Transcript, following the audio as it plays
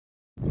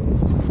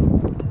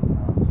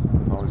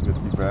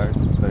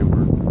advantage to stay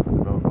where I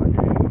developed my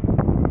game.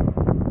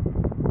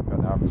 Got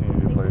the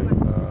opportunity to play a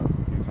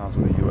few times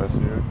with the U.S.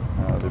 here.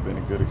 They've been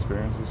good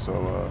experiences, so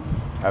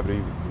happy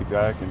to be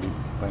back and be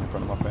playing in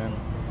front of my family.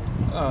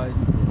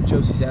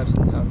 Josie's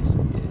absence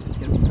obviously is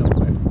going to be felt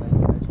by you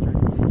guys.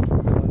 Jordan, so you can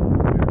fill in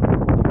where do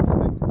you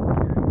expect to be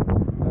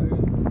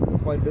carrying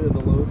quite a bit of the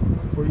load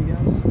for you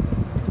guys?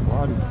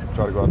 Well, I just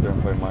try to go out there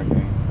and play my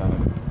game, kind of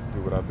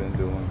do what I've been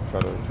doing,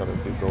 try to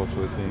get goals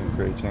for the team,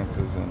 create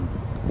chances, and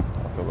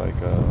I feel like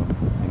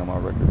my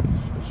record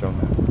has shown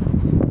that.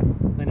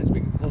 Then as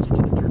we get closer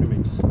to the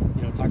tournament, just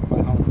talk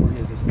about how important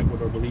is this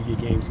Ecuador Bolivia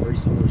games, very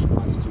similar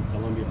spots to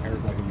Colombia,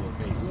 Paraguay, who you'll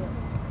face.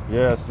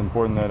 Yeah, it's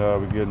important that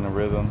we get in a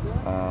rhythm,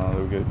 that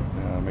we get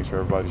make sure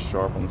everybody's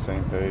sharp on the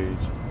same page.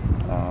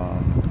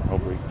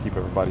 Hopefully keep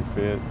everybody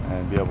fit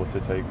and be able to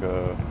take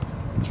the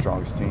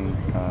strongest team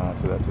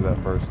to that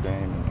first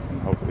game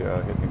and hopefully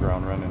hit the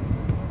ground running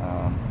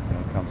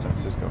come San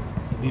Francisco.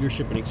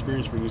 Leadership and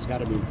experience for you has got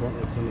to be important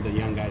with some of the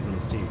young guys on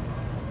this team.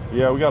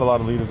 Yeah, we got a lot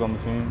of leaders on the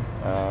team.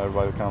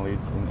 Everybody kind of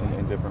leads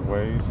in different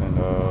ways, and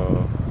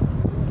I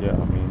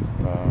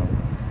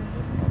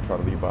try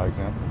to lead by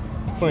example.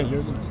 Clint,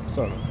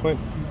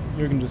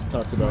 Jürgen just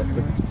talked about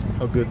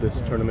how good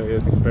this tournament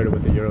is and compared to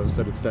with the Euros,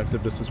 said it stacks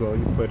up just as well.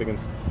 You've played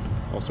against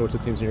all sorts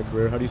of teams in your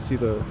career. How do you see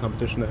the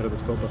competition ahead of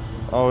this Copa?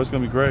 Oh, it's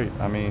going to be great.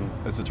 I mean,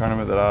 it's a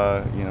tournament that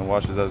I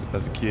watched as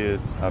a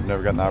kid. I've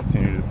never gotten the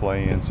opportunity to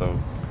play in, so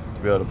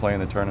to be able to play in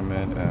the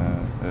tournament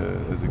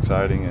is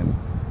exciting, and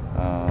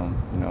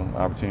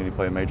opportunity to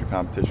play a major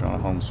competition on a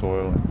home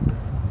soil.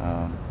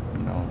 And,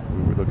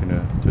 we were looking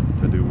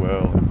to do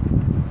well.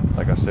 And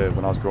like I said,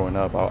 when I was growing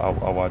up,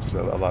 I watched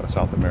a lot of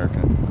South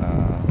American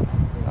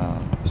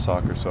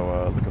soccer,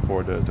 so looking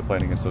forward to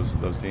playing against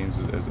those teams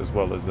as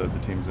well as the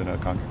teams in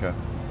CONCACAF.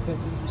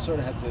 You sort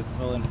of had to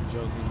fill in for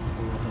Josie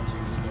the World Cup 2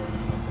 years ago when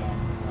he went down.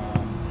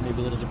 Maybe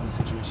a little different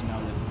situation now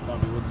that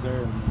Bobby Wood's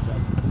there. And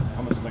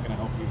how much is that going to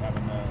help you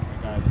having a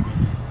guy that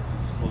maybe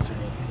is closer to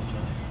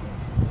Josie?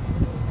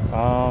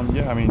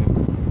 Yeah, I mean,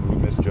 we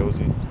miss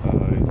Josie.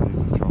 He's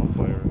a strong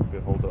player,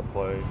 good hold-up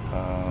play,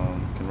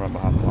 can run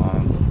behind the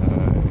lines,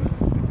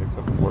 and he picks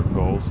up important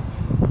goals.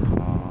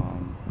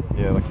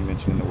 Yeah, like you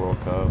mentioned in the World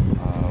Cup,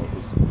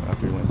 was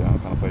after he went down,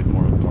 kind of played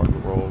more of a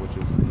target role, which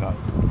is not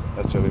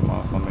necessarily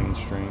my main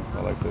strength.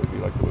 I like to be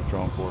the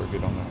withdrawn forward,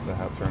 get on the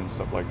half turn and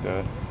stuff like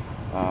that.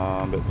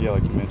 But yeah,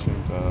 like you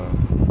mentioned, I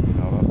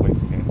played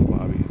some games with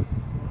Bobby.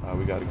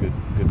 We got a good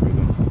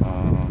rhythm,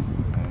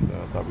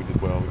 and thought we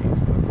did well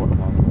against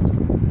Guatemala last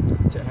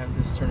game. To have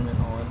this tournament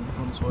on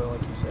home soil,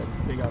 like you said,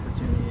 big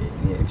opportunity.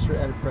 Any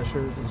extra added pressure,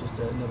 or is it just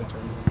another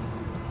tournament?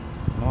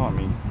 No, I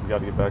mean, we got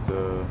to get back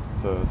to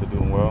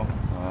doing well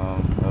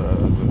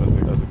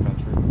as a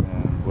country,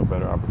 and what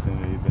better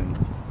opportunity than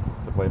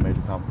to play a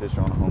major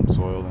competition on a home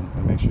soil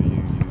and make sure you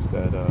use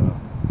that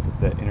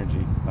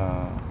energy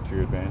to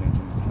your advantage,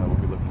 and we'll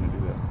be looking to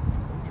do that.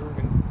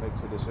 Jürgen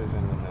makes a decision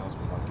and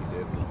announcement like he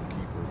did with the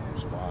keeper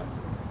spot.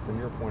 From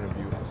your point of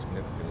view, how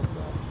significant is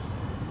that?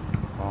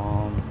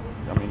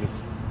 I mean, that's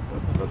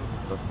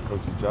the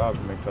coach's job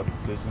to make tough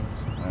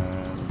decisions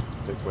and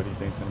pick what he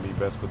thinks is going to be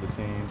best for the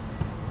team.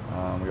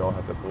 We all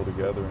have to pull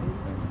together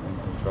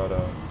and try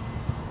to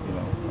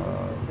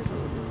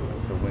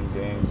win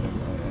games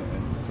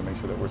and to make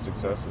sure that we're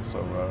successful.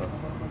 So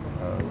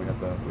we have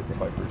to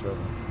fight for each other.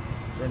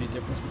 Is there any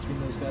difference between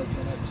those guys in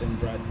the net? Tim,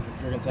 Brad,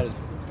 Jürgen said it's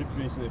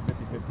basically a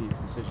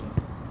 50-50 decision.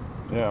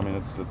 Yeah, I mean,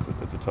 it's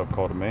a tough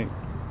call to make.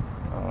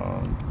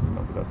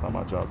 But that's not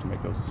my job to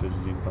make those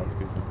decisions. You can talk to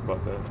people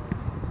about that.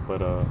 But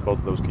both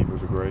of those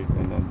keepers are great,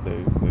 and then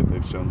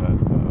they've shown that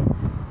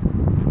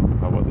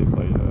how well they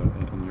played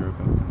in Europe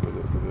and for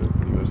the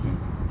U.S. team.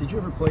 Did you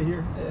ever play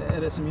here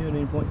at SMU at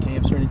any point,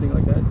 camps or anything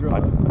like that? I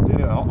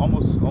did. I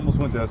almost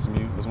went to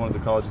SMU. It was one of the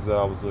colleges that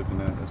I was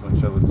looking at. That's when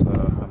Shellis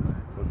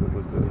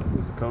was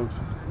the coach.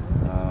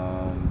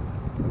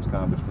 It was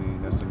kind of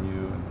between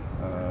SMU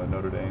and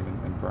Notre Dame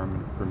and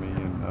Furman for me,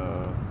 and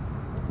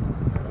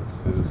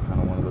it was kind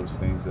of one of those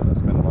things that I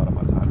spent a lot of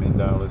my time in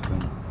Dallas,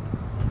 and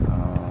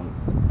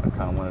I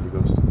kind of wanted to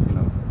go,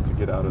 to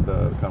get out of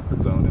the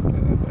comfort zone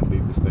and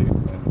leave the state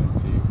and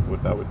see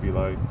what that would be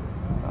like.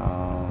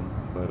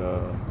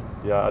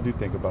 Yeah, I do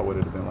think about what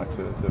it would have been like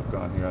to have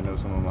gone here. I know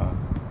some of my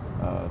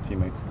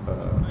teammates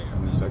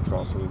in Zach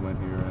Charles who went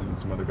here, and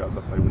some other guys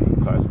I played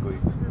with classically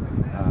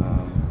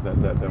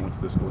that went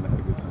to the school and had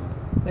a good time.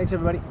 Thanks,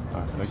 everybody. All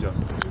right, thanks, y'all.